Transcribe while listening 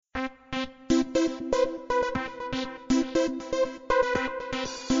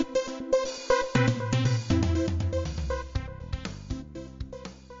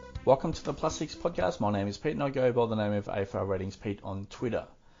Welcome to the Plus Six podcast. My name is Pete and I go by the name of AFL Ratings Pete on Twitter.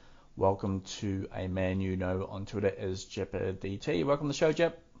 Welcome to a man you know on Twitter as JepDT. Welcome to the show,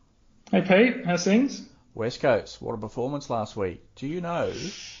 Jep. Hey Pete, how's things? West Coast, what a performance last week. Do you know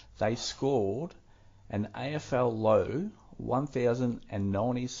they scored an AFL low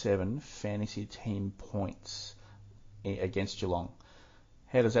 1,097 fantasy team points against Geelong?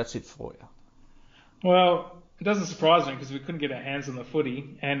 How does that sit for you? Well, it doesn't surprise me because we couldn't get our hands on the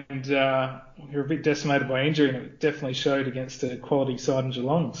footy and we were a bit decimated by injury, and it definitely showed against a quality side in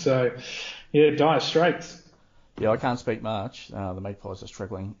Geelong. So, yeah, dire straits. Yeah, I can't speak much. The Magpies are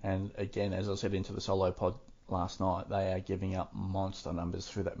struggling, and again, as I said into the solo pod last night, they are giving up monster numbers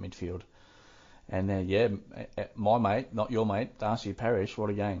through that midfield. And then, my mate, not your mate, Darcy Parish,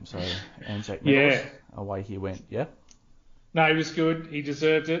 what a game. So, Anzac medals, away he went, yeah? No, he was good. He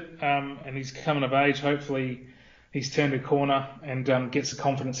deserved it, and he's coming of age. Hopefully, he's turned a corner and gets the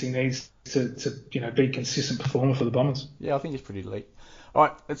confidence he needs to be a consistent performer for the Bombers. Yeah, I think it's pretty elite. All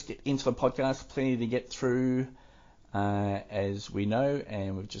right, let's get into the podcast. Plenty to get through, as we know,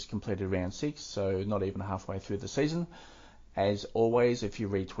 and we've just completed round 6, so not even halfway through the season. As always, if you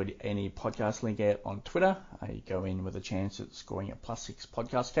retweet any podcast link out on Twitter, you go in with a chance at scoring a +6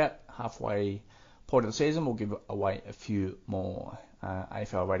 podcast cap. Halfway point of the season, we'll give away a few more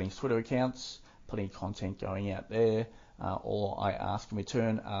AFL Ratings Twitter accounts. Plenty of content going out there. All I ask in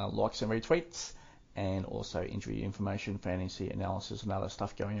return are likes and retweets, and also injury information, fantasy analysis, and other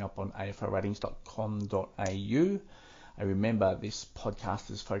stuff going up on aflratings.com.au. Remember, this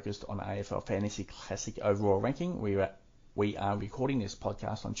podcast is focused on AFL Fantasy Classic overall ranking. We are recording this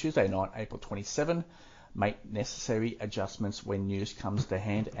podcast on Tuesday night, April 27. Make necessary adjustments when news comes to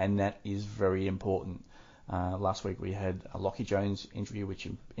hand, and that is very important. Last week we had a Lachie Jones injury, which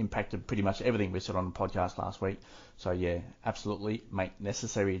impacted pretty much everything we said on the podcast last week. So yeah, absolutely make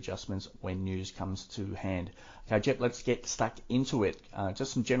necessary adjustments when news comes to hand. Okay, Jep, let's get stuck into it.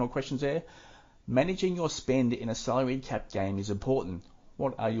 Just some general questions there. Managing your spend in a salary cap game is important.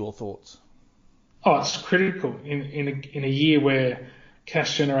 What are your thoughts? Oh, it's critical in a year where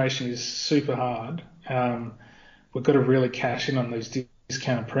cash generation is super hard. We've got to really cash in on these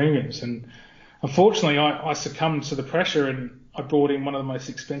discounted premiums, and unfortunately I succumbed to the pressure and I brought in one of the most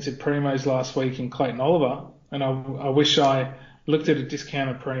expensive primos last week in Clayton Oliver, and I wish I looked at a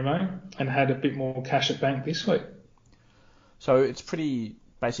discounted primo and had a bit more cash at bank this week. So it's a pretty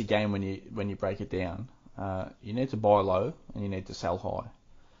basic game when you break it down. You need to buy low and you need to sell high.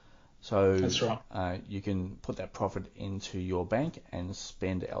 So that's right. You can put that profit into your bank and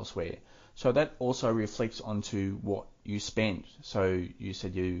spend elsewhere. So that also reflects onto what you spend. So you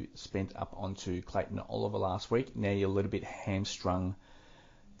said you spent up onto Clayton Oliver last week. Now you're a little bit hamstrung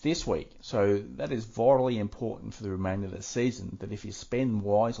this week. So that is vitally important for the remainder of the season, that if you spend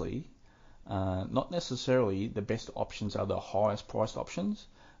wisely, not necessarily the best options are the highest priced options.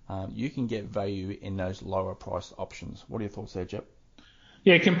 You can get value in those lower priced options. What are your thoughts there, Jep?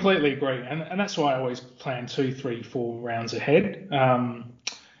 Yeah, completely agree. And that's why I always plan 2, 3, 4 rounds ahead.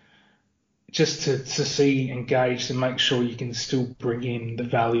 Just to see, engage, and make sure you can still bring in the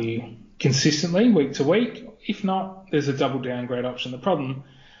value consistently week to week. If not, there's a double downgrade option. The problem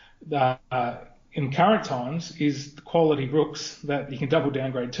in current times is the quality rooks that you can double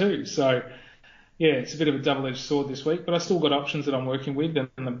downgrade to. So, yeah, it's a bit of a double-edged sword this week, but I still got options that I'm working with, and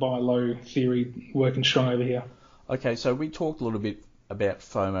the buy low theory working strong over here. Okay, so we talked a little bit about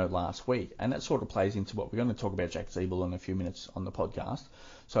FOMO last week, and that sort of plays into what we're going to talk about Jack Ziebell in a few minutes on the podcast.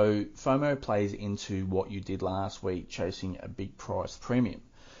 So FOMO plays into what you did last week, chasing a big price premium.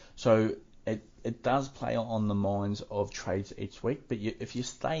 So it does play on the minds of trades each week, but if you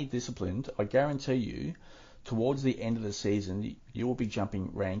stay disciplined, I guarantee you, towards the end of the season, you will be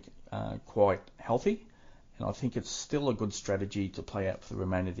jumping rank quite healthy, and I think it's still a good strategy to play out for the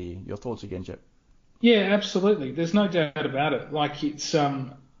remainder of the year. Your thoughts again, Jep? Yeah, absolutely. There's no doubt about it. Like it's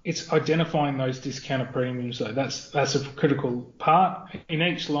identifying those discounted premiums though. That's a critical part. In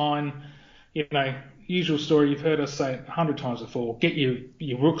each line, usual story, you've heard us say it 100 times before, get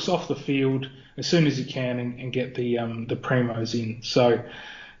your rooks off the field as soon as you can and get the primos in. So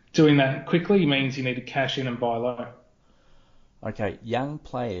doing that quickly means you need to cash in and buy low. Okay, young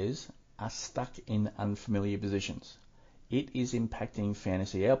players are stuck in unfamiliar positions. It is impacting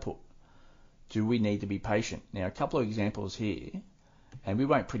fantasy output. Do we need to be patient? Now, a couple of examples here, and we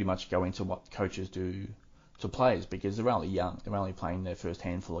won't pretty much go into what coaches do to players because they're only young. They're only playing their first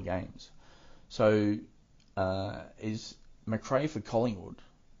handful of games. So is McRae for Collingwood,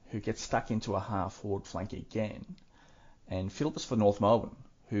 who gets stuck into a half-forward flank again, and Phillips for North Melbourne,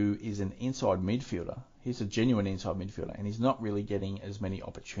 who is an inside midfielder He's a genuine inside midfielder, and he's not really getting as many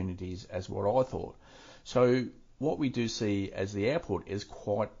opportunities as what I thought. So what we do see as the output is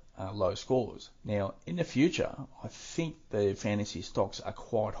quite low scores. Now, in the future, I think the fantasy stocks are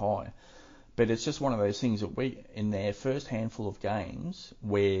quite high, but it's just one of those things that we, in their first handful of games,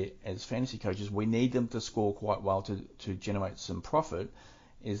 where as fantasy coaches, we need them to score quite well to generate some profit,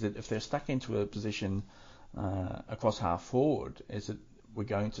 is that if they're stuck into a position across half forward, is that we're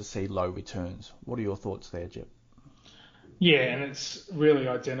going to see low returns. What are your thoughts there, Jep? Yeah, and it's really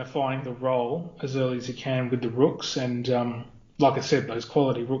identifying the role as early as you can with the rooks. And like I said, those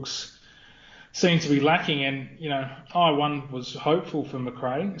quality rooks seem to be lacking. And, I was hopeful for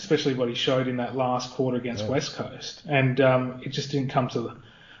Macrae, especially what he showed in that last quarter against West Coast. And it just didn't come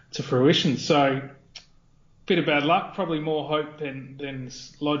to fruition. So, bit of bad luck, probably more hope than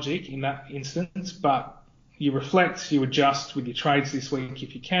logic in that instance. But you reflect, you adjust with your trades this week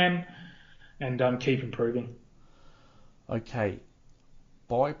if you can, and keep improving. Okay,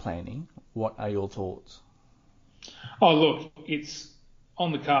 buy planning, what are your thoughts? Oh, look, it's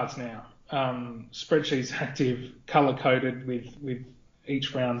on the cards now. Spreadsheet's active, colour-coded with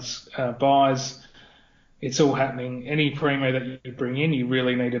each round's buys. It's all happening. Any primo that you bring in, you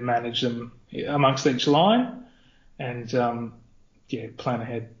really need to manage them amongst each line and, plan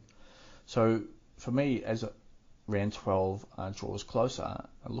ahead. So for me, as round 12 draws closer,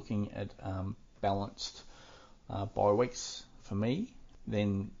 looking at balanced bye weeks for me,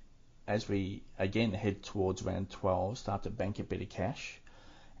 then as we again head towards round 12, start to bank a bit of cash.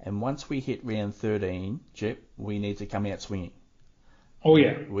 And once we hit round 13, Jep, we need to come out swinging. Oh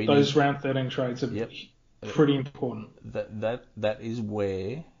yeah, those round 13 trades are pretty important. That is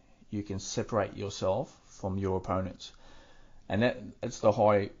where you can separate yourself from your opponents. And that's the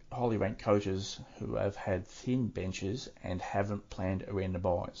highly ranked coaches who have had thin benches and haven't planned around the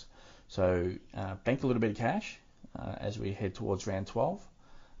buys. So bank a little bit of cash as we head towards round 12.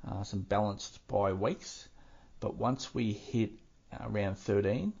 Some balanced bye weeks. But once we hit round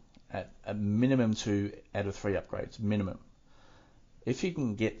 13, at a minimum 2 out of 3 upgrades, minimum. If you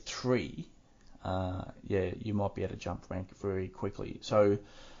can get 3, you might be able to jump rank very quickly. So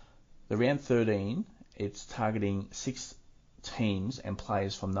the round 13, it's targeting 6 teams and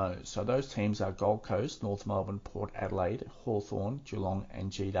players from those. So those teams are Gold Coast, North Melbourne, Port Adelaide, Hawthorn, Geelong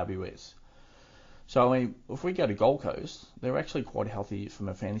and GWS. So, I mean, if we go to Gold Coast, they're actually quite healthy from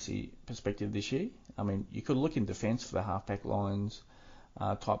a fantasy perspective this year. I mean, you could look in defence for the halfback lines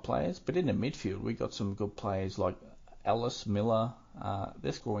type players, but in the midfield, we've got some good players like Ellis, Miller.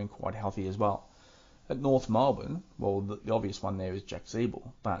 They're scoring quite healthy as well. At North Melbourne, well, the obvious one there is Jack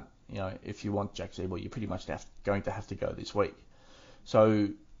Ziebell, but if you want Jack Ziebell, you're pretty much going to have to go this week. So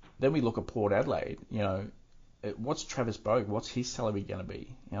then we look at Port Adelaide. What's Travis Boak? What's his salary going to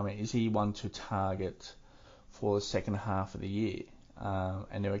be? I mean, is he one to target for the second half of the year?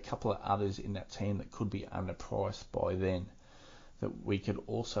 And there are a couple of others in that team that could be underpriced by then that we could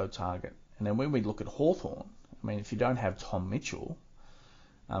also target. And then when we look at Hawthorn, I mean, if you don't have Tom Mitchell,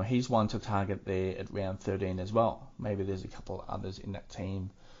 he's one to target there at round 13 as well. Maybe there's a couple of others in that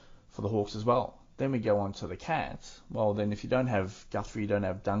team for the Hawks as well. Then we go on to the Cats. Well, then if you don't have Guthrie, you don't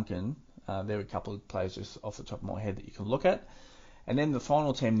have Duncan, there are a couple of players just off the top of my head that you can look at. And then the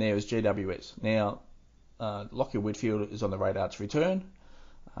final team there is GWS. Now, Lockyer Whitfield is on the radar to return.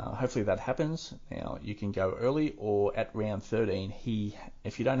 Hopefully that happens. Now, you can go early or at round 13.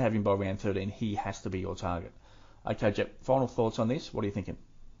 If you don't have him by round 13, he has to be your target. Okay, Jep, final thoughts on this? What are you thinking?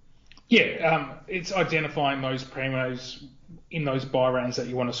 Yeah, it's identifying those primos in those buy rounds that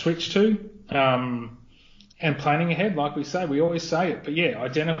you want to switch to, and planning ahead, like we say. We always say it, but yeah,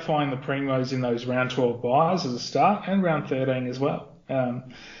 identifying the primos in those round 12 buys as a start and round 13 as well.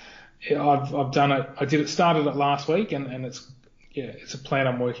 I've done it. Started it last week, and it's a plan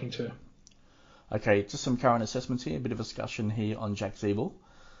I'm working to. Okay, just some current assessments here, a bit of discussion here on Jack Ziebell.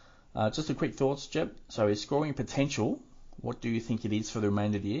 Just a quick thoughts, Jeb. So his scoring potential, what do you think it is for the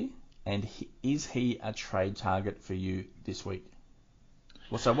remainder of the year? And is he a trade target for you this week?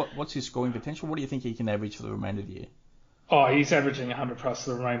 Well, so what's his scoring potential? What do you think he can average for the remainder of the year? Oh, he's averaging 100 plus for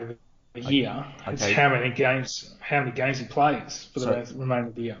the remainder of the year. Okay. It's how many games he plays for the remainder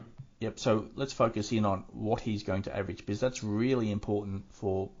of the year. Yep, so let's focus in on what he's going to average, because that's really important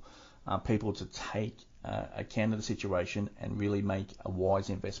for people to take account of the situation and really make a wise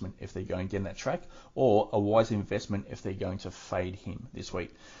investment if they're going down that track, or a wise investment if they're going to fade him this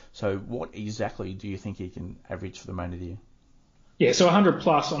week. So what exactly do you think he can average for the remainder of the year? Yeah, so 100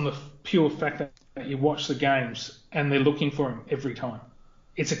 plus on the pure fact that you watch the games and they're looking for him every time.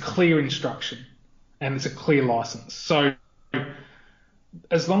 It's a clear instruction and it's a clear license. So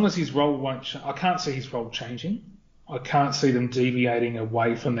as long as his role won't, I can't see his role changing. I can't see them deviating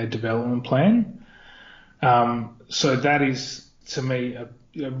away from their development plan. So that is, to me,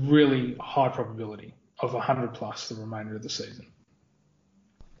 a really high probability of 100 plus the remainder of the season.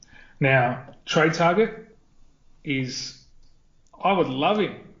 Now, trade target is, I would love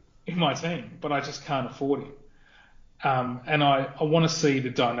him in my team, but I just can't afford him. And I want to see the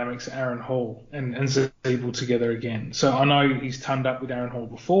dynamics of Aaron Hall and Zeeble together again. So I know he's turned up with Aaron Hall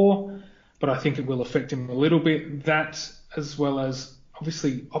before, but I think it will affect him a little bit. That, as well as,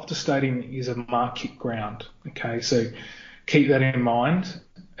 obviously, Optus Stadium is a market ground. Okay, so keep that in mind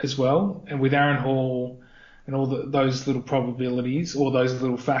as well. And with Aaron Hall and all those little probabilities, or those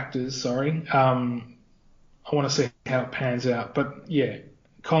little factors, I want to see how it pans out. But yeah,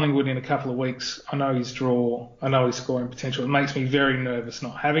 Collingwood in a couple of weeks, I know his draw, I know his scoring potential. It makes me very nervous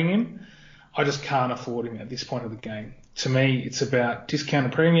not having him. I just can't afford him at this point of the game. To me, it's about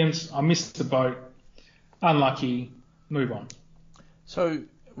discounted premiums. I missed the boat. Unlucky. Move on. So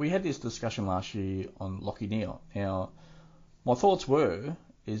we had this discussion last year on Lachie Neale. Now, my thoughts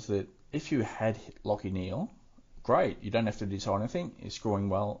is that if you had Lachie Neale, great. You don't have to decide anything. He's scoring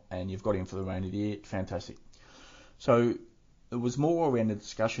well, and you've got him for the remainder of the year. Fantastic. So it was more around the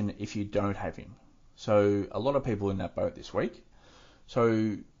discussion if you don't have him. So a lot of people in that boat this week.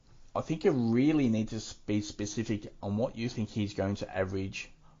 So I think you really need to be specific on what you think he's going to average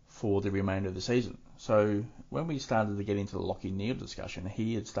for the remainder of the season. So when we started to get into the Lachie Neale discussion,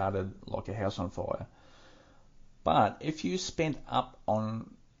 he had started like a house on fire. But if you spent up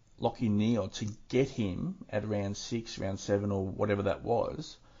on Lachie Neale to get him at round 6, round 7, or whatever that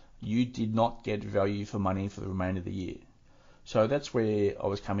was, you did not get value for money for the remainder of the year. So that's where I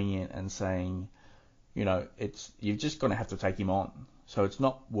was coming in and saying, you're just going to have to take him on. So it's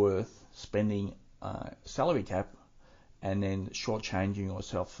not worth spending salary cap and then shortchanging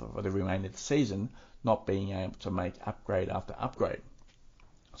yourself for the remainder of the season, not being able to make upgrade after upgrade.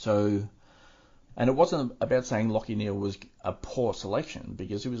 So, and it wasn't about saying Lachie Neale was a poor selection,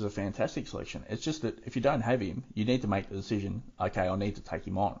 because it was a fantastic selection. It's just that if you don't have him, you need to make the decision, okay, I need to take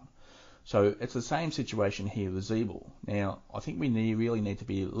him on. So it's the same situation here with Zeeble. Now, I think we really need to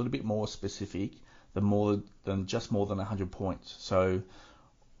be a little bit more specific than just more than 100 points. So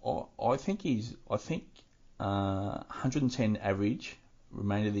I think 110 average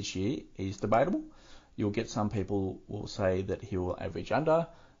remainder of this year is debatable. You'll get some people will say that he will average under,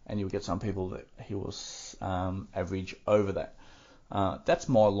 and you'll get some people that he will average over that. That's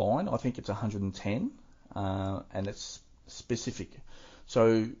my line. I think it's 110, and it's specific.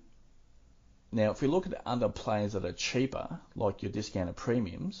 So now, if we look at other players that are cheaper, like your discounted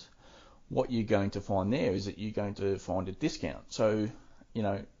premiums, what you're going to find there is that you're going to find a discount. So,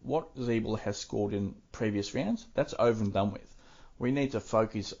 what Zeeble has scored in previous rounds, that's over and done with. We need to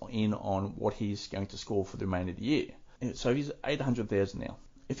focus in on what he's going to score for the remainder of the year. So he's 800,000 now.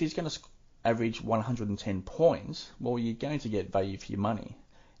 If he's going to average 110 points, well, you're going to get value for your money.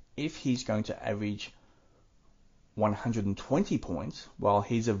 If he's going to average 120 points, well,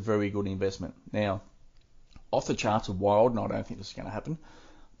 he's a very good investment. Now, off the charts are wild, and I don't think this is going to happen,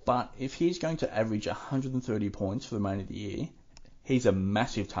 but if he's going to average 130 points for the remainder of the year, he's a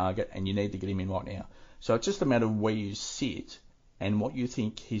massive target, and you need to get him in right now. So it's just a matter of where you sit and what you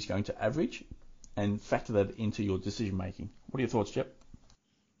think he's going to average, and factor that into your decision making. What are your thoughts, Jep?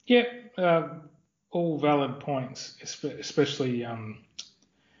 Yeah, all valid points, especially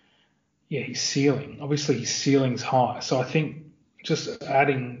his ceiling. Obviously, his ceiling's high. So I think just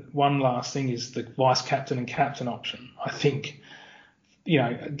adding one last thing is the vice captain and captain option. I think,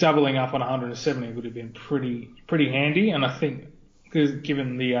 doubling up on 170 would have been pretty handy. And I think,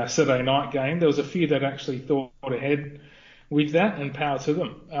 given the Saturday night game, there was a few that actually thought ahead with that, and power to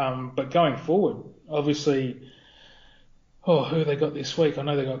them. But going forward, obviously, who have they got this week? I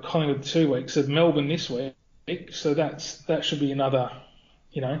know they got Collingwood 2 weeks, so Melbourne this week. So that should be another,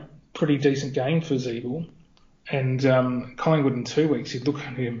 pretty decent game for Zeeble. And Collingwood in 2 weeks, you'd look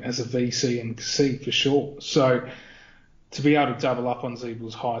at him as a VC and C for sure. So to be able to double up on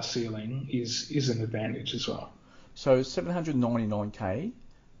Zeeble's high ceiling is an advantage as well. So 799k,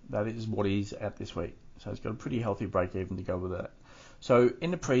 that is what he's at this week. So he's got a pretty healthy break even to go with that. So in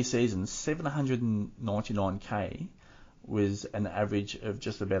the pre-season, 799k was an average of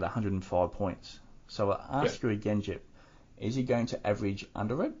just about 105 points. So I'll ask you again, Jep, is he going to average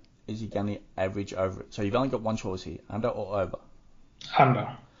under it? Is he going to average over it? So you've only got one choice here, under or over?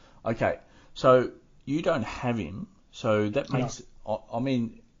 Under. Okay, so you don't have him, so that makes,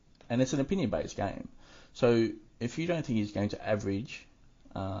 and it's an opinion-based game. So if you don't think he's going to average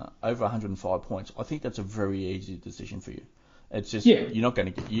over 105 points, I think that's a very easy decision for you. It's just Yeah. you're not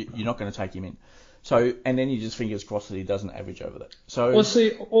going to take him in. So, and then you just fingers crossed that he doesn't average over that. So, Well,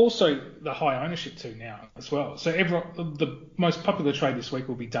 see, also the high ownership too now as well. So the most popular trade this week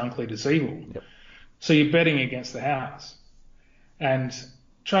will be Dunkley to Zeeble. Yep. So you're betting against the house. And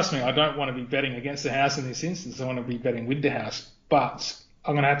trust me, I don't want to be betting against the house in this instance. I want to be betting with the house. But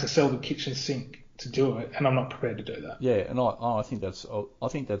I'm going to have to sell the kitchen sink to do it, and I'm not prepared to do that. Yeah, and I think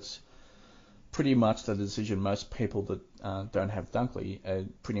that's pretty much the decision most people that don't have Dunkley are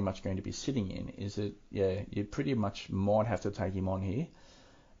pretty much going to be sitting in. Is that you pretty much might have to take him on here,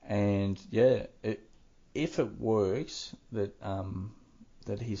 and if it works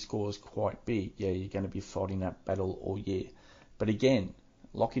that he scores quite big, you're going to be fighting that battle all year. But again,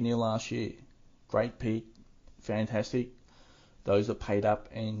 Lachie Neale last year, great pick, fantastic. Those that paid up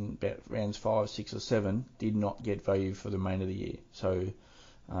in about rounds 5, 6 or 7 did not get value for the remainder of the year. So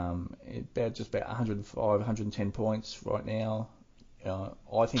about 105, 110 points right now.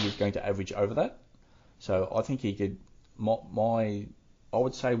 I think he's going to average over that. So I think he could, I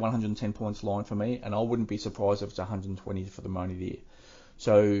would say 110 points line for me, and I wouldn't be surprised if it's 120 for the remainder of the year.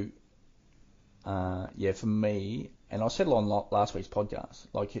 So for me, and I said it on last week's podcast,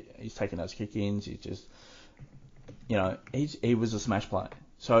 like he's taking those kick-ins, he's just, he was a smash play.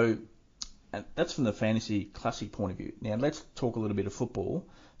 So and that's from the fantasy classic point of view. Now let's talk a little bit of football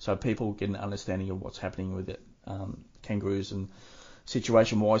so people get an understanding of what's happening with it. Kangaroos and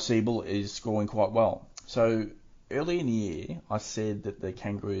situation why Zeeble is scoring quite well. So early in the year, I said that the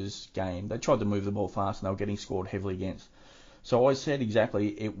Kangaroos game, they tried to move the ball fast and they were getting scored heavily against. So I said exactly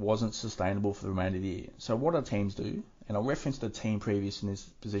it wasn't sustainable for the remainder of the year. So what our teams do, and I referenced the team previous in this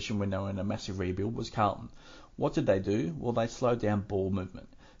position when they were in a massive rebuild, was Carlton. What did they do? Well, they slowed down ball movement.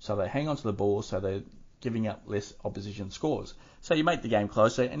 So they hang on to the ball, so they're giving up less opposition scores. So you make the game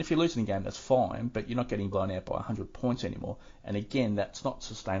closer, and if you're losing the game, that's fine, but you're not getting blown out by 100 points anymore. And again, that's not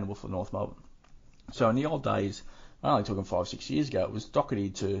sustainable for North Melbourne. So in the old days, I only took them 5-6 years ago, it was Doherty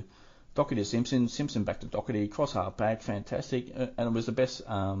to Simpson, Simpson back to Doherty, cross half back, fantastic, and it was the best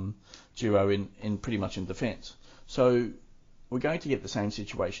duo in pretty much in defence. So we're going to get the same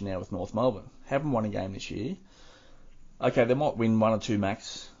situation now with North Melbourne. Haven't won a game this year. Okay, they might win 1 or 2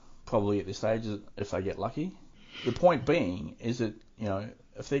 max probably at this stage if they get lucky. The point being is that,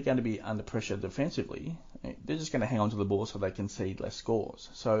 if they're going to be under pressure defensively, they're just going to hang on to the ball so they concede less scores.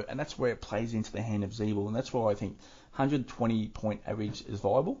 So, and that's where it plays into the hand of Zeeble, and that's why I think 120 point average is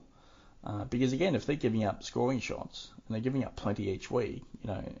viable. Because again, if they're giving up scoring shots and they're giving up plenty each week,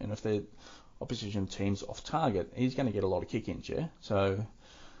 and if their opposition team's off target, he's going to get a lot of kick-ins, yeah. So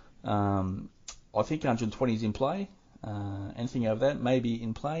I think 120 is in play. Anything over that may be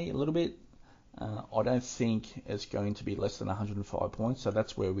in play a little bit. I don't think it's going to be less than 105 points, so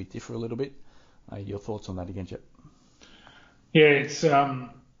that's where we differ a little bit. Your thoughts on that again, Jep? Yeah, it's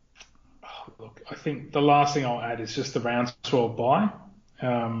look, I think the last thing I'll add is just the round 12 bye.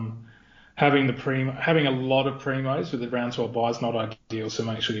 Having a lot of primos with the round 12 bye is not ideal, so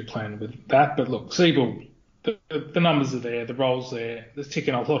make sure you plan with that. But look, Zeeble, the numbers are there, the roles there, they're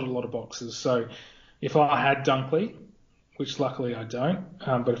ticking a lot of boxes. So if I had Dunkley, which luckily I don't,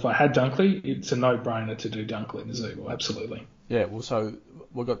 but if I had Dunkley, it's a no-brainer to do Dunkley and Zeeble, absolutely. Yeah, well, so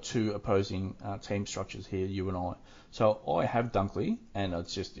we've got two opposing team structures here, you and I. So I have Dunkley, and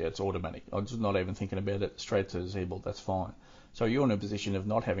it's automatic. I'm just not even thinking about it, straight to Zeeble, that's fine. So you're in a position of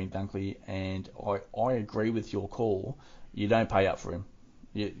not having Dunkley, and I agree with your call. You don't pay up for him.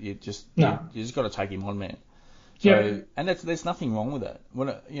 You just got to take him on, man. So, yeah. And there's nothing wrong with that. When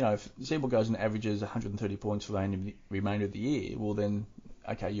if Zeeble goes and averages 130 points for the remainder of the year, well then,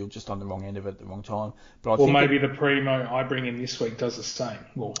 okay, you're just on the wrong end of it at the wrong time. But I think maybe the primo I bring in this week does the same.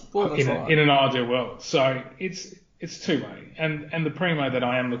 Well in an ideal world. So it's two-way, and the primo that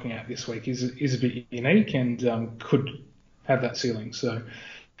I am looking at this week is a bit unique and could have that ceiling. So.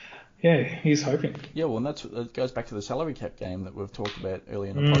 Yeah, he's hoping. Yeah, well, and it goes back to the salary cap game that we've talked about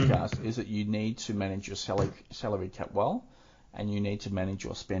earlier in the podcast, is that you need to manage your salary cap well, and you need to manage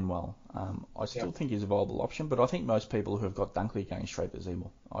your spend well. I still think he's a viable option, but I think most people who have got Dunkley going straight to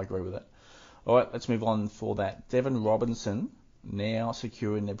Zeeble. I agree with that. All right, let's move on for that. Devon Robinson now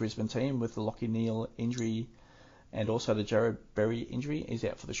secure in the Brisbane team with the Lachie Neale injury and also the Jared Berry injury. He's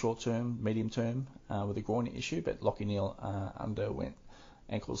out for the short term, medium term with a groin issue, but Lachie Neale underwent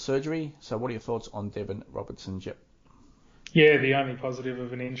ankle surgery. So what are your thoughts on Devon Robinson, Jep? Yeah, the only positive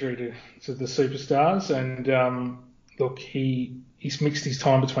of an injury to the superstars. And look, he's mixed his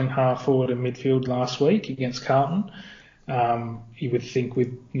time between half forward and midfield last week against Carlton. You would think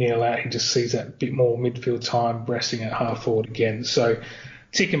with Neale out, he just sees that bit more midfield time resting at half forward again. So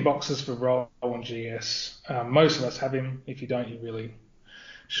ticking boxes for role on GS. Most of us have him. If you don't, you really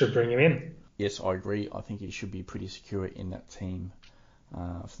should bring him in. Yes, I agree. I think he should be pretty secure in that team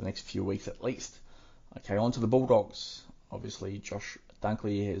for the next few weeks at least. Okay, on to the Bulldogs. Obviously, Josh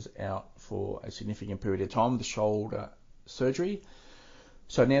Dunkley is out for a significant period of time with the shoulder surgery.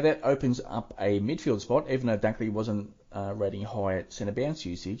 So now that opens up a midfield spot. Even though Dunkley wasn't rating high at centre bounce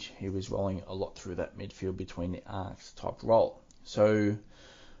usage, he was rolling a lot through that midfield between the arcs type role. So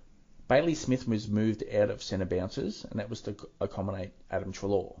Bailey Smith was moved out of centre bounces, and that was to accommodate Adam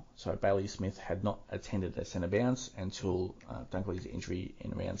Treloar. So Bailey Smith had not attended a centre bounce until Dunkley's injury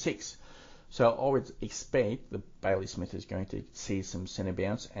in round 6. So I would expect that Bailey Smith is going to see some centre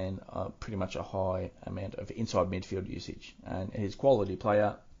bounce and pretty much a high amount of inside midfield usage. And his quality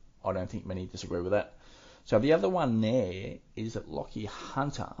player, I don't think many disagree with that. So the other one there is that Lachie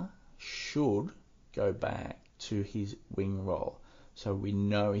Hunter should go back to his wing role. So we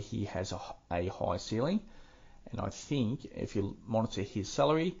know he has a high ceiling. And I think if you monitor his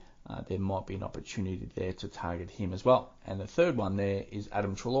salary, there might be an opportunity there to target him as well. And the third one there is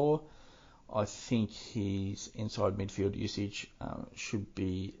Adam Treloar. I think his inside midfield usage should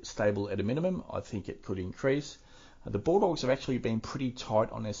be stable at a minimum. I think it could increase. The Bulldogs have actually been pretty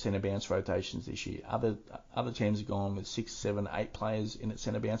tight on their centre bounce rotations this year. Other teams have gone with 6, 7, 8 players in its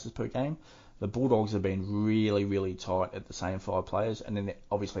centre bounces per game. The Bulldogs have been really, really tight at the same 5 players. And then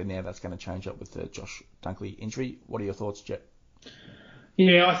obviously now that's going to change up with the Josh Dunkley injury. What are your thoughts, Jet?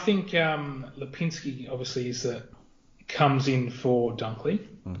 Yeah, I think Lipinski obviously comes in for Dunkley,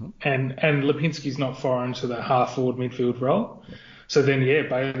 and Lipinski's not foreign to the half forward midfield role. So then,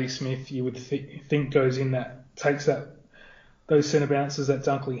 Bailey Smith, you would think goes in takes those centre bounces that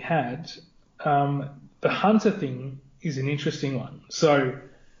Dunkley had. The Hunter thing is an interesting one. So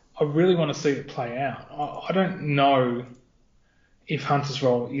I really want to see it play out. I don't know if Hunter's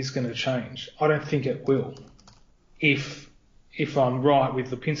role is going to change. I don't think it will. If I'm right with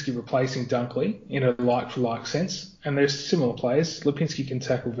Lipinski replacing Dunkley in a like-for-like sense, and they're similar players. Lipinski can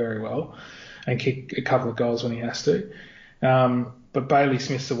tackle very well and kick a couple of goals when he has to. But Bailey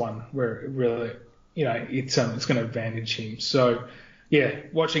Smith's the one where really, it's going to advantage him. So,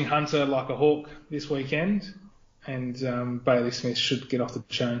 watching Hunter like a hawk this weekend, and Bailey Smith should get off the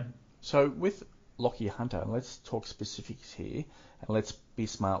chain. So with Lachie Hunter, let's talk specifics here, and let's be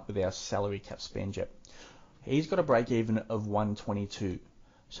smart with our salary cap spend, Jep. He's got a break even of 122.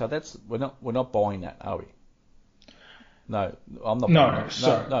 So we're not buying that, are we? No, I'm not. No,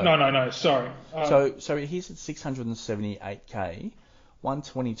 sorry. No, sorry. So he's at 678k,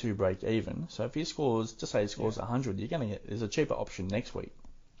 122 break even. So if he scores, just say he scores 100, there's a cheaper option next week.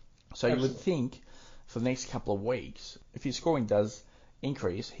 So you would think for the next couple of weeks, if his scoring does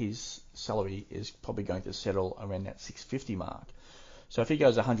increase, his salary is probably going to settle around that 650 mark. So if he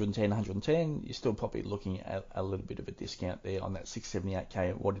goes 110, you're still probably looking at a little bit of a discount there on that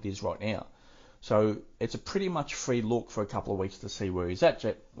 678k at what it is right now. So it's a pretty much free look for a couple of weeks to see where he's at,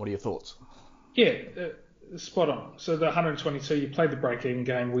 Jet. What are your thoughts? Yeah, spot on. So the 122, you played the break-even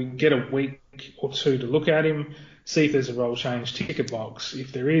game. We get a week or two to look at him, see if there's a role change, tick a box.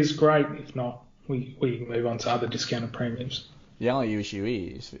 If there is, great. If not, we move on to other discounted premiums. The only issue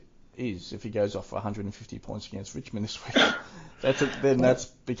is if he goes off for 150 points against Richmond this week, that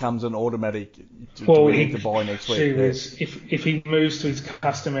becomes an automatic. Do we need to buy next week? If he moves to his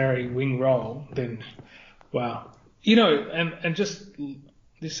customary wing role, then wow. And just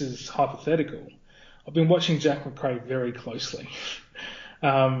this is hypothetical. I've been watching Jack Macrae very closely,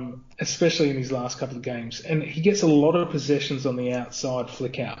 especially in his last couple of games, and he gets a lot of possessions on the outside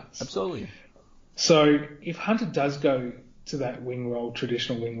flick outs. Absolutely. So if Hunter does go to that wing role,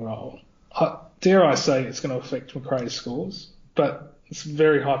 traditional wing role, dare I say it's going to affect Macrae's scores, but it's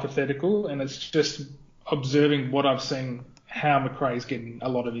very hypothetical, and it's just observing what I've seen, how Macrae's getting a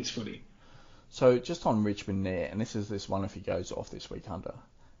lot of his footy. So just on Richmond there, and this is this one if he goes off this week, Hunter,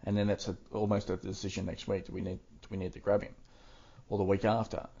 and then it's almost a decision next week. Do we need to grab him, or the week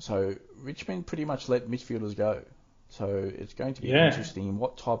after? So Richmond pretty much let midfielders go. So it's going to be interesting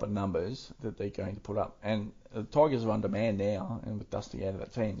what type of numbers that they're going to put up. And the Tigers are on demand now, and with Dusty out of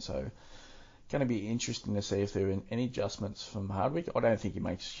that team, so going to be interesting to see if there are any adjustments from Hardwick. I don't think he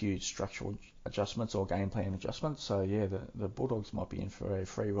makes huge structural adjustments or game plan adjustments. So the Bulldogs might be in for a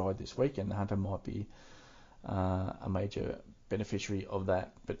free ride this week, and Hunter might be a major beneficiary of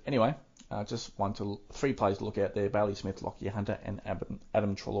that. But anyway, just 3 players to look out there: Bailey Smith, Lachie Hunter, and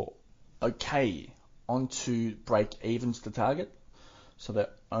Adam Treloar. Okay. On to break evens to target. So there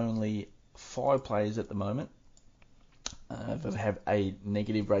are only 5 players at the moment that have a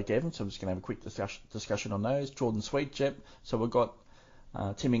negative break even. So I'm just going to have a quick discussion on those. Jordan Sweet, Jep. So we've got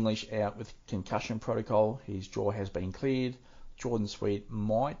Tim English out with concussion protocol. His jaw has been cleared. Jordan Sweet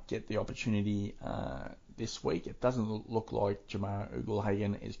might get the opportunity this week. It doesn't look like Jamar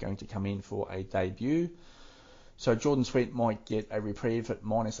Ugle-Hagan is going to come in for a debut. So Jordan Sweet might get a reprieve at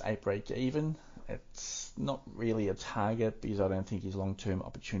 -8 break even. It's not really a target because I don't think his long-term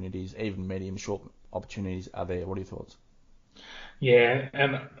opportunities, even medium-short opportunities, are there. What are your thoughts? Yeah,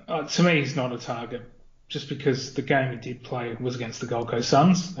 and to me, he's not a target just because the game he did play was against the Gold Coast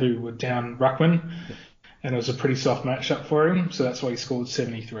Suns, who were down ruckman, and it was a pretty soft matchup for him, so that's why he scored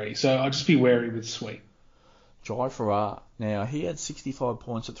 73. So I'd just be wary with Sweet. Jai Farrar. Now, he had 65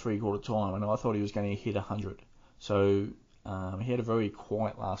 points at three-quarter time, and I thought he was going to hit 100. So he had a very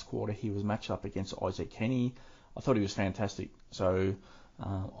quiet last quarter. He was matched up against Isaac Kenny. I thought he was fantastic. So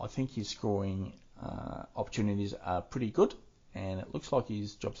I think his scoring opportunities are pretty good, and it looks like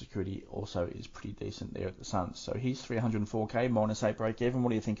his job security also is pretty decent there at the Suns. So he's 304k, -8 break even.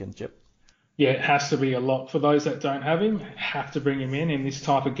 What are you thinking, Jep? Yeah, it has to be a lot for those that don't have him. Have to bring him in this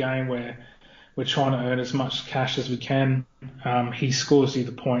type of game where we're trying to earn as much cash as we can. He scores you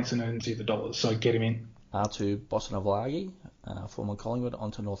the points and earns you the dollars, so get him in. To Boston Ovlagi, former Collingwood,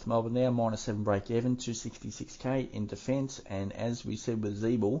 onto North Melbourne now, -7 break even, 266k in defence. And as we said with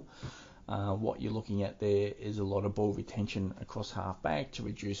Zeeble, what you're looking at there is a lot of ball retention across half back to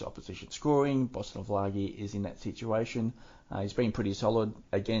reduce opposition scoring. Boston Ovlagi is in that situation. He's been pretty solid.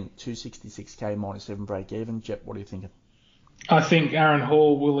 Again, 266k, -7 break even. Jep, what are you thinking? I think Aaron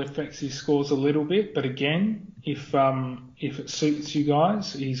Hall will affect his scores a little bit, but again, if it suits you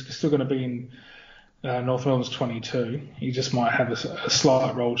guys, he's still going to be in North Melbourne's 22. He just might have a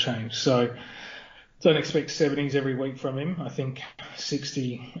slight role change. So don't expect 70s every week from him. I think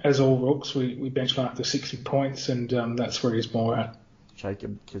 60, as all rooks, we benchmark to 60 points, and that's where he's more at.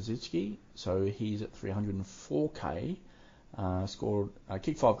 Jacob Kazitsky, so he's at 304k,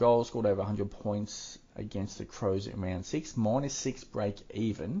 kicked 5 goals, scored over 100 points against the Crows in round 6, -6 break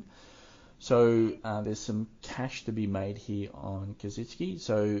even. So there's some cash to be made here on Kazitsky.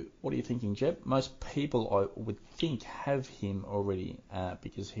 So what are you thinking, Jeb? Most people, I would think, have him already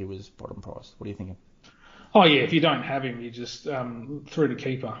because he was bottom price. What are you thinking? Oh, yeah, if you don't have him, you just, through the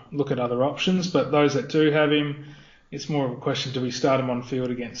keeper, look at other options. But those that do have him, it's more of a question, do we start him on field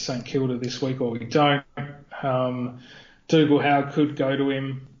against St Kilda this week or we don't? Dougal Howard could go to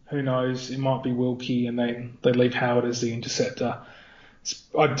him. Who knows? It might be Wilkie and they leave Howard as the interceptor.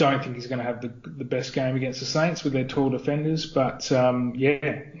 I don't think he's going to have the best game against the Saints with their tall defenders. But,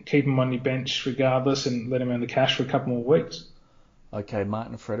 keep him on your bench regardless and let him earn the cash for a couple more weeks. Okay,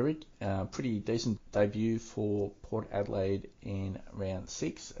 Martin Frederick, pretty decent debut for Port Adelaide in round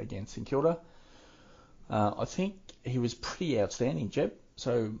 6 against St Kilda. I think he was pretty outstanding, Jeb.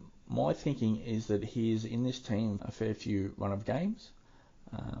 So my thinking is that he is in this team a fair few run of games.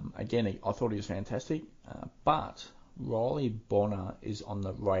 Again, I thought he was fantastic, but Riley Bonner is on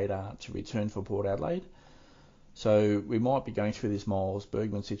the radar to return for Port Adelaide. So we might be going through this Miles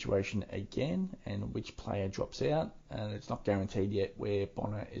Bergman situation again and which player drops out. And it's not guaranteed yet where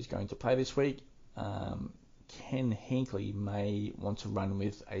Bonner is going to play this week. Ken Hinkley may want to run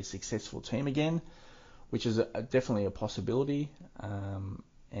with a successful team again, which is definitely a possibility.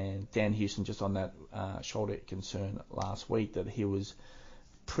 And Dan Houston just on that shoulder concern last week that he was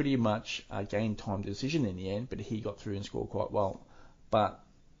pretty much a game time decision in the end, but he got through and scored quite well. But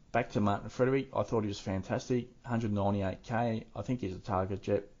back to Martin Frederick, I thought he was fantastic. 198k, I think he's a target,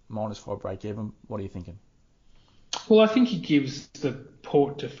 Jet. -5 break even. What are you thinking? Well, I think he gives the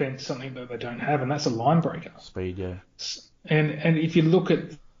Port defence something that they don't have, and that's a line breaker. Speed, yeah. And if you look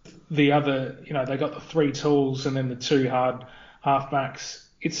at the other, they got the 3 tools and then the 2 hard halfbacks.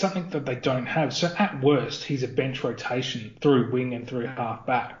 It's something that they don't have. So at worst, he's a bench rotation through wing and through half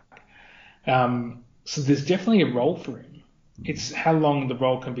back. So there's definitely a role for him. It's how long the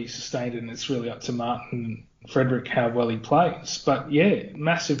role can be sustained, and it's really up to Martin Frederick how well he plays. But yeah,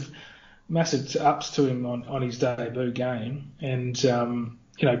 massive ups to him on his debut game. And,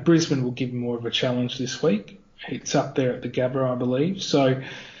 Brisbane will give him more of a challenge this week. It's up there at the Gabba, I believe. So,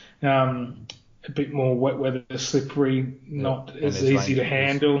 a bit more wet weather, slippery, not as easy to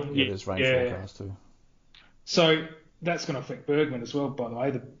handle. There's rain forecast too. So that's going to affect Bergman as well, by the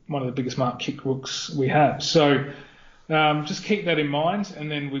way, one of the biggest mark kick rooks we have. So just keep that in mind.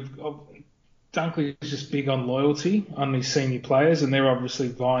 And then Dunkley is just big on loyalty on these senior players, and they're obviously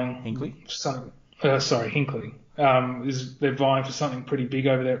vying Hinkley? for something. Hinkley. They're vying for something pretty big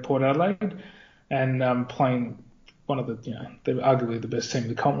over there at Port Adelaide, and playing one of they're arguably the best team in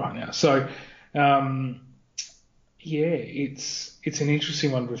the comp right now. So, Yeah, it's an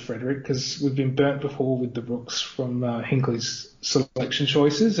interesting one with Frederick because we've been burnt before with the rooks from Hinkley's selection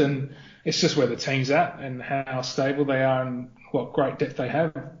choices, and it's just where the team's at and how stable they are and what great depth they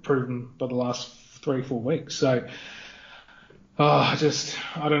have proven by the last 3 or 4 weeks. So, I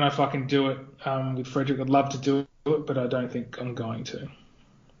don't know if I can do it with Frederick. I'd love to do it, but I don't think I'm going to.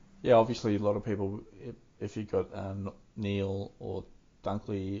 Yeah, obviously a lot of people, if you've got Neil or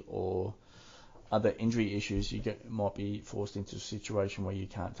Dunkley or other injury issues, might be forced into a situation where you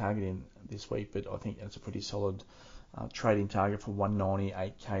can't target him this week. But I think that's a pretty solid trading target for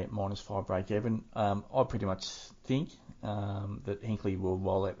 198k at -5 break even. I pretty much think that Hinkley will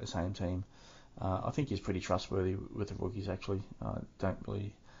roll out the same team. I think he's pretty trustworthy with the rookies actually. I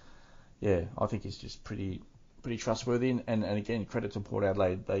think he's just pretty trustworthy. And again, credit to Port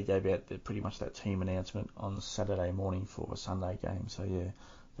Adelaide, they gave out pretty much that team announcement on Saturday morning for a Sunday game. So yeah,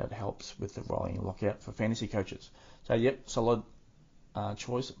 that helps with the rolling lockout for fantasy coaches. So yep, solid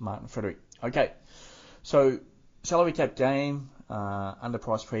choice, Martin Frederick. Okay, so salary cap game,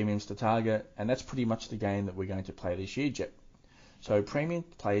 underpriced premiums to target, and that's pretty much the game that we're going to play this year, Jep. So premium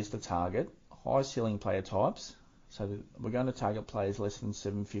players to target, high ceiling player types. So we're going to target players less than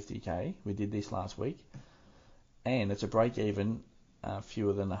 750k. We did this last week. And it's a break even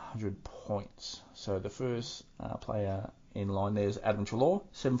fewer than 100 points. So the first player in line there is Adam Treloar,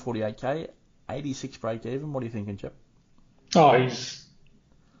 748k, 86 break even. What are you thinking, Jep? Oh, he's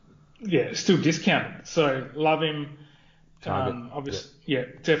still discounted. So love him. Target. Obviously,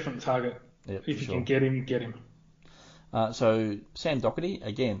 definite target. Yep, if you sure. can get him, get him. So Sam Doherty,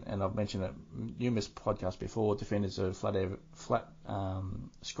 again, and I've mentioned it numerous podcasts before, defenders a flat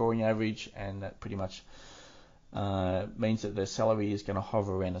scoring average, and that pretty much means that their salary is going to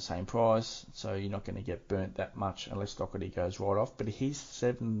hover around the same price, so you're not going to get burnt that much unless Doherty goes right off. But he's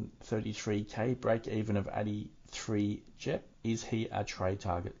 733k, break even of 83 Jep. Is he a trade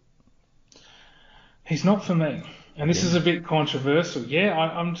target? He's not for me, and this is a bit controversial. Yeah,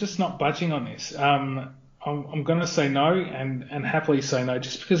 I'm just not budging on this. I'm going to say no and happily say no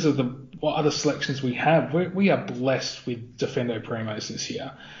just because of what other selections we have. We are blessed with Defendo Primos this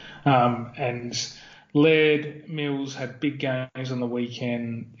year, and Laird, Mills had big games on the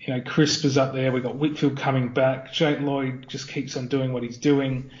weekend. Crisp is up there. We've got Whitfield coming back. Jake Lloyd just keeps on doing what he's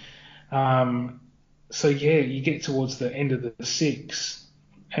doing. You get towards the end of the 6,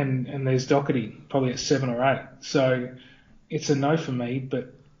 and there's Doherty probably at 7 or 8. So it's a no for me,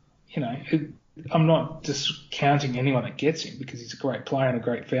 but, I'm not discounting anyone that gets him because he's a great player and a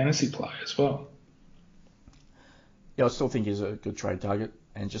great fantasy player as well. Yeah, I still think he's a good trade target.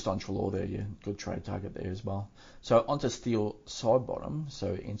 And just on Treloar there, good trade target there as well. So onto Steele side bottom,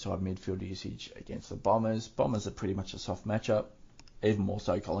 so inside midfield usage against the Bombers. Bombers are pretty much a soft matchup, even more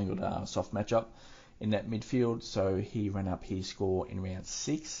so Collingwood are a soft matchup in that midfield. So he ran up his score in round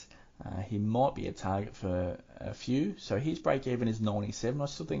 6. He might be a target for a few. So his break even is 97. I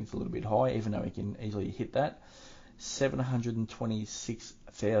still think it's a little bit high, even though he can easily hit that.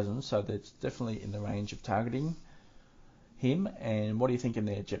 726,000, so that's definitely in the range of targeting him. And what are you thinking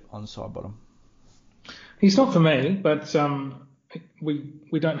there, Jep, on side bottom? He's not for me, but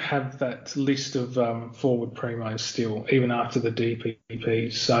we don't have that list of forward primos still, even after the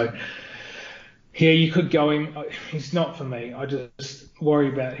DPPs. So yeah, you could go him. He's not for me. I just worry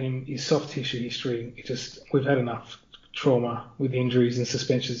about him. His soft tissue history. We've had enough trauma with injuries and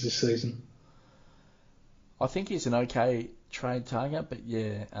suspensions this season. I think he's an okay trade target, but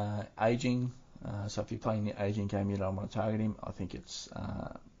aging. So if you're playing the aging game, you don't want to target him. I think it's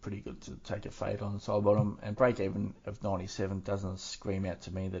pretty good to take a fade on the side bottom. And break even of 97 doesn't scream out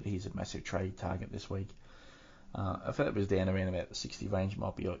to me that he's a massive trade target this week. If that was down around about the 60 range,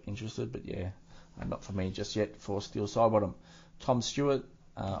 might be interested, but not for me just yet for Steele side bottom. Tom Stewart,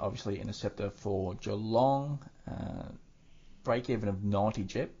 obviously interceptor for Geelong. Break even of 90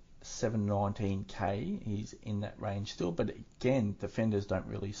 Jep. 719k, he's in that range still, but again, defenders don't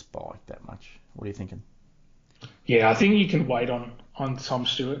really spike that much. What are you thinking? Yeah, I think you can wait on Tom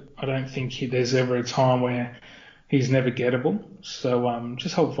Stewart. I don't think there's ever a time where he's never gettable. So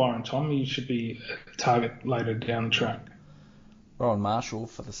just hold fire on Tom. He should be a target later down the track. Ryan Marshall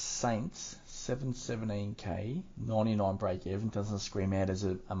for the Saints, 717k, 99 break even, doesn't scream out as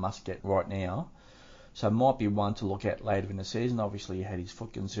a must get right now. So it might be one to look at later in the season. Obviously, he had his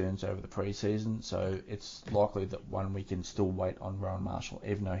foot concerns over the pre-season, so it's likely that one we can still wait on Rowan Marshall,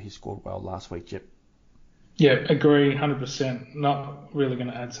 even though he scored well last week, Jep. Yeah, agree, 100%. Not really going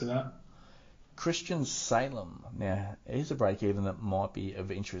to add to that. Christian Salem. Now, here's a break-even that might be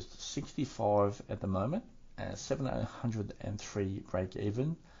of interest. 65 at the moment, 703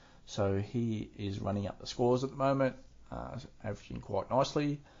 break-even. So he is running up the scores at the moment, averaging quite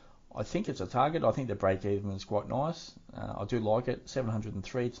nicely. I think it's a target. I think the break even is quite nice. I do like it.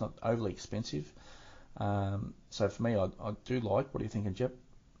 703. It's not overly expensive. So for me, I do like. What are you thinking, Jep?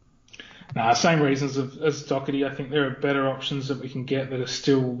 Same reasons as Doherty. I think there are better options that we can get that are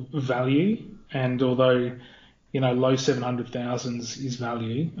still value. And although, low 700,000s is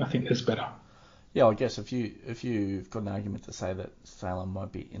value, I think there's better. Yeah, I guess if you've got an argument to say that Salem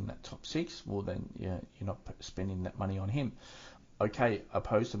won't be in that top 6, well then you're not spending that money on him. Okay,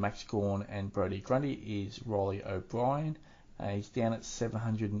 opposed to Max Gawn and Brodie Grundy is Riley O'Brien. He's down at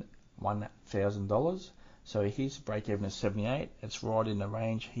 $701,000. So his break even is 78. It's right in the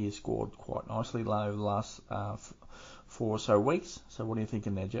range. He has scored quite nicely over the last 4 or so weeks. So what are you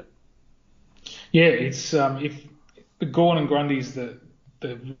thinking there, Jep? Yeah, it's if the Gawn and Grundy's the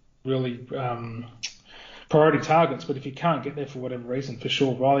really priority targets, but if you can't get there for whatever reason, for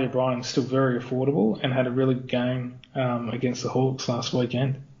sure, Riley O'Brien's still very affordable and had a really good game against the Hawks last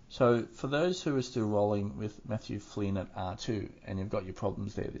weekend. So for those who are still rolling with Matthew Flynn at R2, and you've got your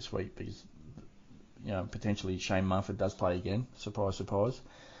problems there this week because potentially Shane Mumford does play again, surprise, surprise.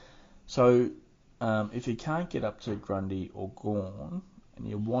 So if you can't get up to Grundy or Gawn, and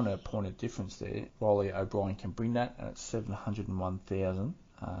you want a point of difference there, Riley O'Brien can bring that, and it's 701,000.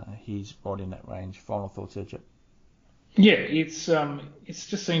 He's right in that range. Final thoughts, Jep? Yeah, it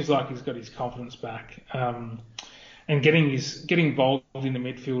just seems like he's got his confidence back, and getting involved in the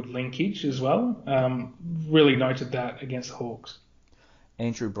midfield linkage as well. Really noted that against the Hawks.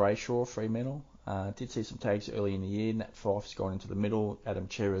 Andrew Brayshaw, Fremantle. Did see some tags early in the year. Nat Fyfe's gone into the middle. Adam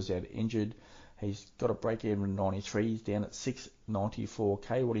Chera's out injured. He's got a break even in 93. He's down at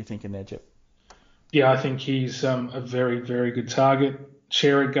 694k. What are you thinking there, Jep? Yeah, I think he's a very, very good target.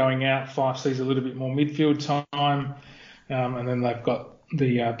 Chera going out, Fyfe sees a little bit more midfield time. And then they've got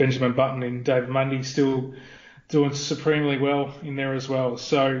the Benjamin Button and David Mundy still doing supremely well in there as well.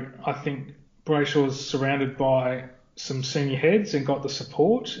 So I think Brayshaw's surrounded by some senior heads and got the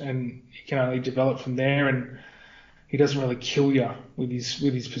support, and he can only develop from there. And he doesn't really kill you with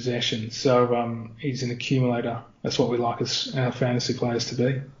his possession. So he's an accumulator. That's what we like as our fantasy players to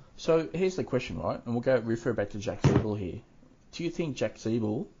be. So here's the question, right? And we'll refer back to Jack Ziebell here. Do you think Jack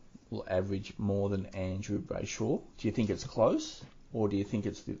Ziebell will average more than Andrew Brayshaw? Do you think it's close, or do you think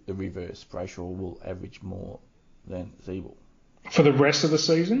it's the reverse? Brayshaw will average more than Ziebell for the rest of the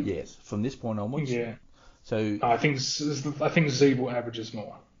season? Yes, from this point onwards. Yeah. So I think Ziebell averages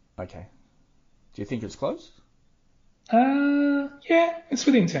more. Okay. Do you think it's close? Yeah, it's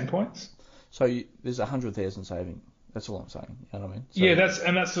within 10 points. So there's 100,000 saving. That's all I'm saying. You know what I mean?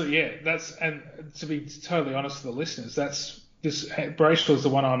 So, and to be totally honest with the listeners, Brayshaw is the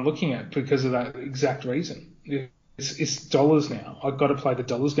one I'm looking at because of that exact reason. It's dollars now. I've got to play the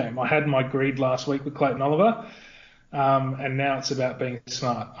dollars game. I had my greed last week with Clayton Oliver, and now it's about being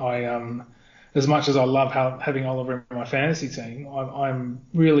smart. As much as I love having Oliver in my fantasy team, I'm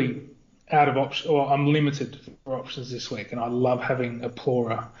really out of options, or I'm limited for options this week, and I love having a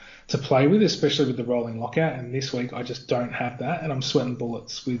Plora to play with, especially with the rolling lockout. And this week I just don't have that, and I'm sweating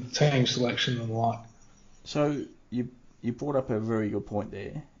bullets with team selection and the like. So you brought up a very good point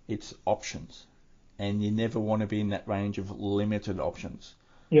there. It's options, and you never want to be in that range of limited options.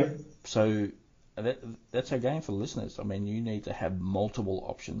 Yeah. So that's our game for the listeners. I mean, you need to have multiple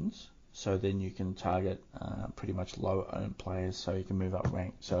options, so then you can target pretty much low-owned players, so you can move up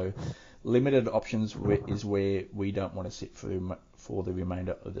rank. So limited options is where we don't want to sit for the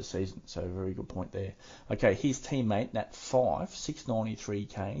remainder of the season. So very good point there. Okay, his teammate, Nat Fyfe,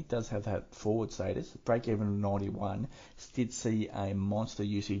 693k, does have that forward status. Break even of 91. Did see a monster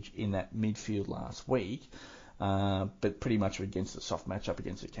usage in that midfield last week. But pretty much against a soft matchup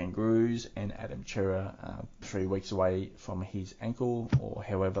against the Kangaroos, and Adam Chera 3 weeks away from his ankle, or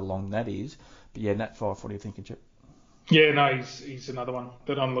however long that is. But yeah, Nat Fyfe, what are you thinking, Chip? Yeah, no, he's another one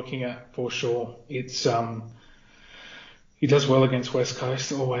that I'm looking at for sure. It's he does well against West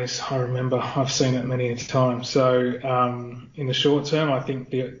Coast always. I remember I've seen it many a time. So in the short term, I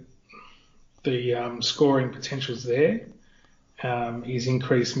think the scoring potential's there. His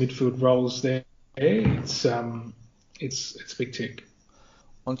increased midfield roles there. It's a big tick.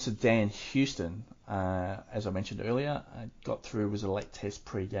 On to Dan Houston. As I mentioned earlier, got through, was a late test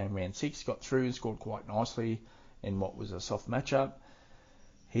pre-game round 6, got through and scored quite nicely in what was a soft matchup.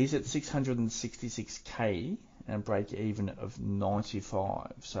 He's at 666k and break even of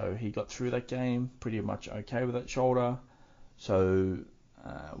 95. So he got through that game pretty much okay with that shoulder. So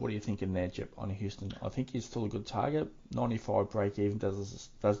what are you thinking there, Jep, on Houston? I think he's still a good target. 95 break even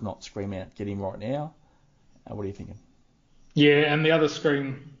does not scream out get him right now. What are you thinking? Yeah, and the other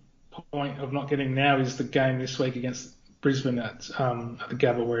screen point of not getting now is the game this week against Brisbane at the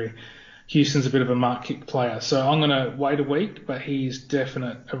Gabba, where Houston's a bit of a mark kick player. So I'm going to wait a week, but he's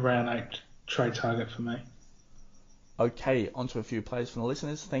definite a round 8 trade target for me. Okay, on to a few players from the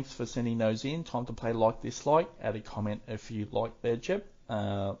listeners. Thanks for sending those in. Time to play like, dislike. Add a comment if you like there, Jeb.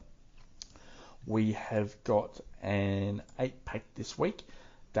 We have got an 8-pack this week.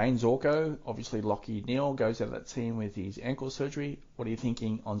 Dane Zorko, obviously Lachie Neale goes out of that team with his ankle surgery. What are you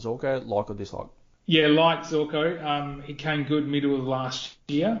thinking on Zorko, like or dislike? Yeah, like Zorko. He came good middle of last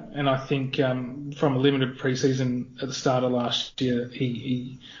year, and I think from a limited preseason at the start of last year,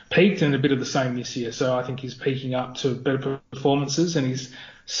 he peaked, and a bit of the same this year. So I think he's peaking up to better performances, and he's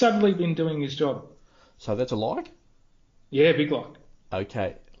suddenly been doing his job. So that's a like? Yeah, big like.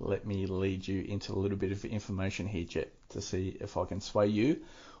 Okay, let me lead you into a little bit of information here, Jet, to see if I can sway you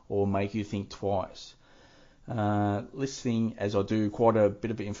or make you think twice. Listening as I do quite a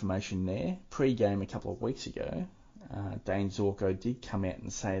bit of information there, pre-game a couple of weeks ago, Dane Zorko did come out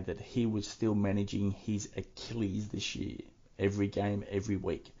and say that he was still managing his Achilles this year, every game, every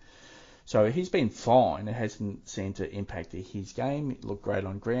week. So he's been fine. It hasn't seemed to impact his game. It looked great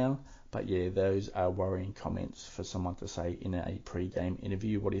on ground. But yeah, those are worrying comments for someone to say in a pre-game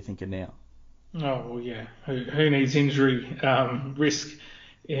interview. What are you thinking now? Oh, well, yeah. Who needs injury risk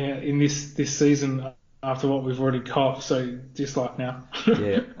in this season after what we've already copped? So dislike now.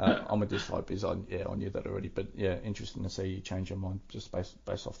 Yeah, I'm a dislike because I knew that already. But yeah, interesting to see you change your mind just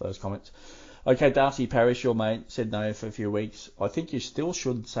based off those comments. Okay, Darcy Parish, your mate, said no for a few weeks. I think you still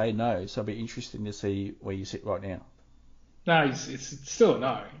should say no. So it'll be interesting to see where you sit right now. No, it's still a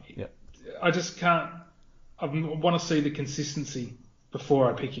no. Yeah. I just can't. I want to see the consistency before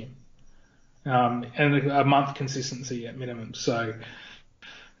I pick him, and a month consistency at minimum. So,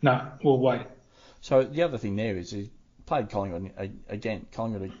 no, we'll wait. So the other thing there is he played Collingwood again.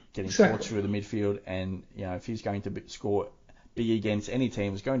 Collingwood are getting forward through the midfield, and if he's going to score big against any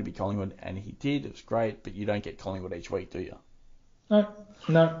team, it's going to be Collingwood, and he did. It was great, but you don't get Collingwood each week, do you?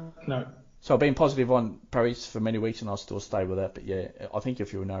 No. So I've been positive on Paris for many weeks, and I'll still stay with that. But yeah, I think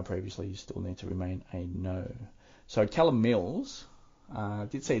if you were no previously, you still need to remain a no. So Callum Mills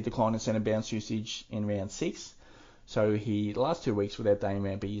did see a decline in centre bounce usage in round 6. So the last 2 weeks without Dane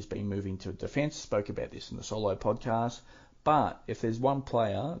Rampe, he's been moving to defence. Spoke about this in the solo podcast. But if there's one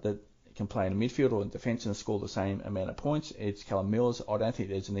player that can play in the midfield or in defence and score the same amount of points, it's Callum Mills. I don't think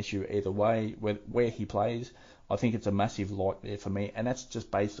there's an issue either way where he plays. I think it's a massive like there for me, and that's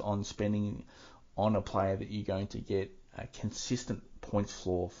just based on spending on a player that you're going to get a consistent points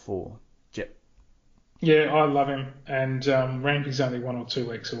floor for. Jep. Yeah, I love him, and Rampe's only 1 or 2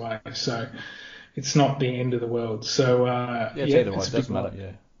 weeks away, so it's not the end of the world. So either way, it doesn't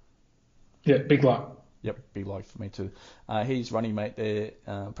matter. Yeah, big like. Yep, big like for me too. He's running mate there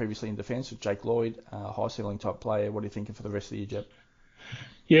previously in defence with Jake Lloyd, high ceiling type player. What are you thinking for the rest of the year, Jep?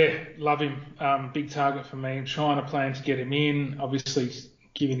 Yeah, love him. Big target for me. I'm trying to plan to get him in. Obviously,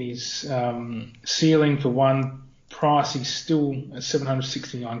 given his ceiling for one price, he's still at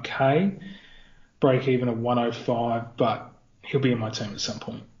 769k. Break even at 105, but he'll be in my team at some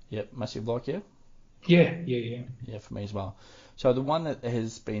point. Yep, massive like, yeah? Yeah. Yeah, for me as well. So the one that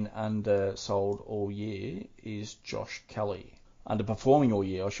has been undersold all year is Josh Kelly. Underperforming all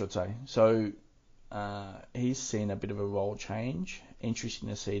year, I should say. So he's seen a bit of a role change. Interesting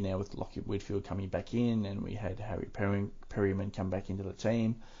to see now with Lachie Whitfield coming back in, and we had Harry Perryman come back into the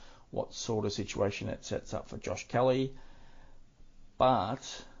team. What sort of situation it sets up for Josh Kelly.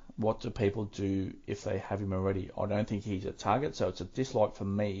 But what do people do if they have him already? I don't think he's a target, so it's a dislike for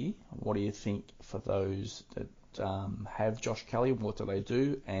me. What do you think for those that have Josh Kelly? What do they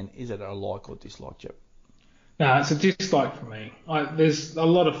do? And is it a like or dislike, Jep? No, it's a dislike for me. There's a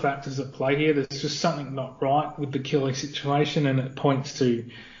lot of factors at play here. There's just something not right with the Kelly situation, and it points to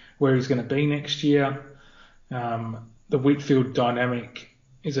where he's going to be next year. The Whitfield dynamic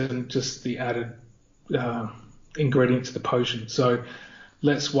isn't just the added ingredient to the potion. So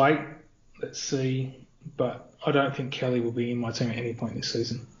let's wait, let's see. But I don't think Kelly will be in my team at any point this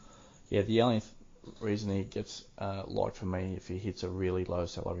season. Yeah, the only reason he gets liked for me if he hits a really low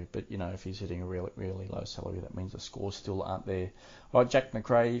salary, but if he's hitting a really low salary, that means the scores still aren't there. All right, Jack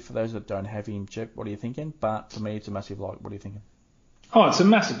Macrae, for those that don't have him, Jack, what are you thinking? But for me, it's a massive like. What are you thinking? Oh, it's a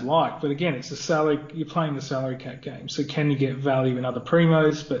massive like, but again, it's a salary. You're playing the salary cap game, so can you get value in other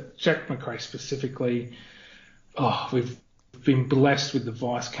primos? But Jack Macrae specifically, we've been blessed with the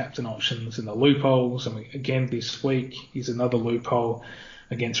vice captain options and the loopholes, and again this week he's another loophole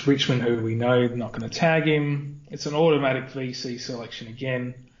against Richmond, who we know are not going to tag him. It's an automatic VC selection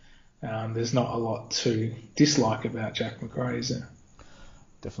again. There's not a lot to dislike about Jack Macrae, is there?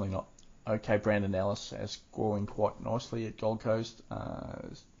 definitely not. Okay, Brandon Ellis is scoring quite nicely at Gold Coast.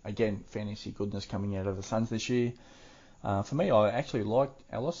 Again, fantasy goodness coming out of the Suns this year. For me, I actually like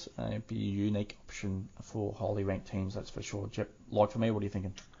Ellis. It'd be a unique option for highly ranked teams, that's for sure. Jep, like for me, what are you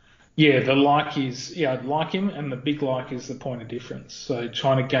thinking? Yeah, the like is, yeah, I'd like him, and the big like is the point of difference. So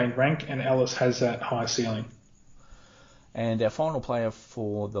trying to gain rank, and Ellis has that high ceiling. And our final player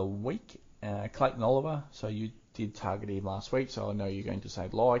for the week, Clayton Oliver. So you did target him last week, so I know you're going to say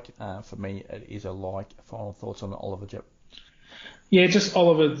like. For me, it is a like. Final thoughts on Oliver, Jep? Yeah, just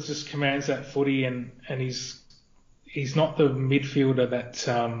Oliver just commands that footy, and he's not the midfielder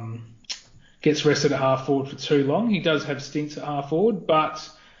that gets rested at half forward for too long. He does have stints at half forward, but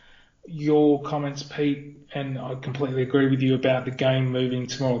your comments, Pete, and I completely agree with you about the game moving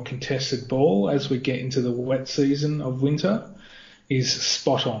to more contested ball as we get into the wet season of winter, is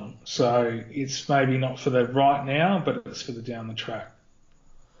spot on. So it's maybe not for the right now, but it's for the down the track.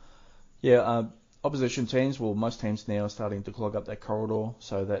 Yeah, opposition teams, well, most teams now are starting to clog up that corridor,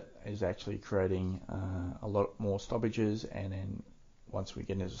 so that is actually creating a lot more stoppages, and then once we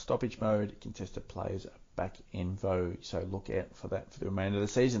get into stoppage mode, contested players are back in vogue, so look out for that for the remainder of the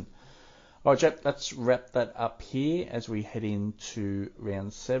season. All right, Jep, let's wrap that up here as we head into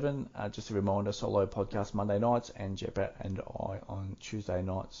round 7. Just a reminder, solo podcast Monday nights, and Jep and I on Tuesday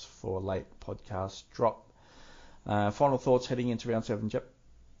nights for a late podcast drop. Final thoughts heading into round 7, Jep?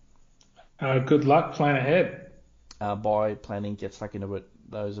 Good luck, plan ahead. By planning, get stuck into it.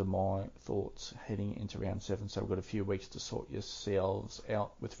 Those are my thoughts heading into round 7. So we've got a few weeks to sort yourselves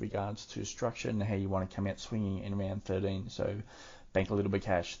out with regards to structure and how you want to come out swinging in round 13. So bank a little bit of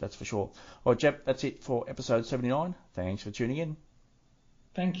cash, that's for sure. All right, Jep, that's it for episode 79. Thanks for tuning in.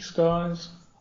 Thanks, guys.